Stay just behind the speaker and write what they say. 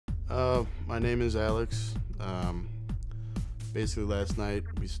My name is Alex. Basically, last night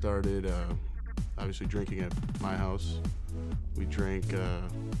we started obviously drinking at my house. We drank a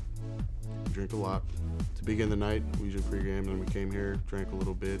lot to begin the night. We usually pregame, then we came here, drank a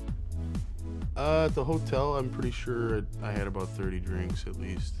little bit. At the hotel, I'm pretty sure I had about 30 drinks at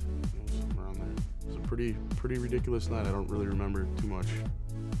least, somewhere around there. It was a pretty ridiculous night. I don't really remember too much.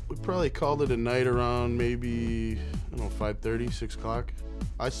 We probably called it a night around maybe, I don't know, 5:30, 6 o'clock.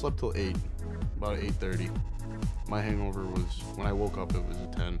 I slept till 8, about 8:30. My hangover was, when I woke up, it was a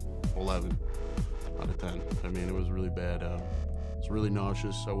 10, 11 out of 10. I mean, it was really bad. It was really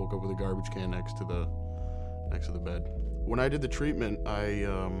nauseous. I woke up with a garbage can next to the bed. When I did the treatment,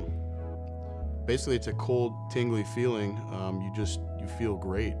 basically it's a cold, tingly feeling. You feel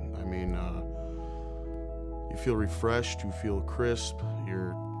great. I mean, you feel refreshed, you feel crisp,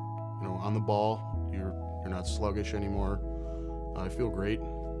 you're on the ball, you're not sluggish anymore. I feel great.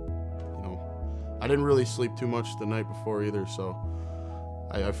 I didn't really sleep too much the night before either, so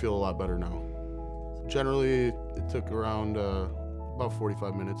I feel a lot better now. Generally, it took around about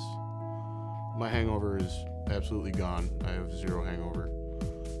 45 minutes. My hangover is absolutely gone. I have zero hangover.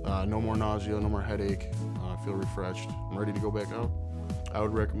 No more nausea, no more headache. I feel refreshed. I'm ready to go back out. I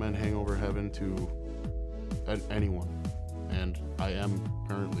would recommend Hangover Heaven to anyone, and I am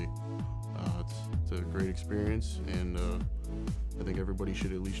currently. It's a great experience, and I think everybody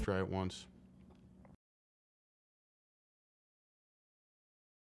should at least try it once.